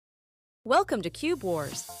Welcome to Cube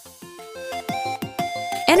Wars.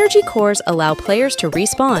 Energy cores allow players to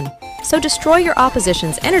respawn, so destroy your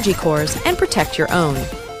opposition's energy cores and protect your own.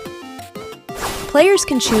 Players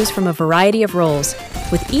can choose from a variety of roles,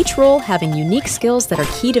 with each role having unique skills that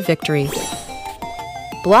are key to victory.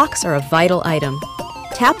 Blocks are a vital item.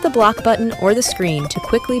 Tap the block button or the screen to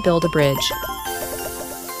quickly build a bridge.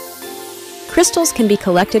 Crystals can be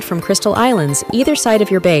collected from crystal islands either side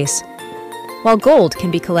of your base, while gold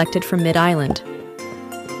can be collected from mid-island.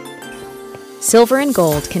 Silver and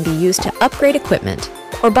gold can be used to upgrade equipment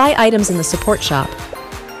or buy items in the support shop,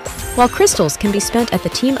 while crystals can be spent at the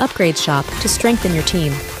team upgrade shop to strengthen your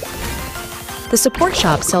team. The support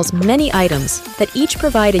shop sells many items that each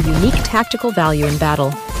provide a unique tactical value in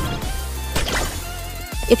battle.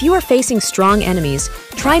 If you are facing strong enemies,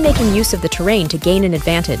 try making use of the terrain to gain an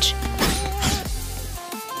advantage.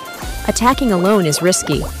 Attacking alone is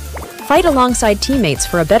risky. Fight alongside teammates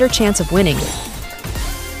for a better chance of winning.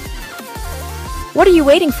 What are you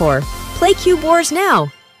waiting for? Play Cube Wars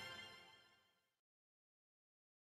now!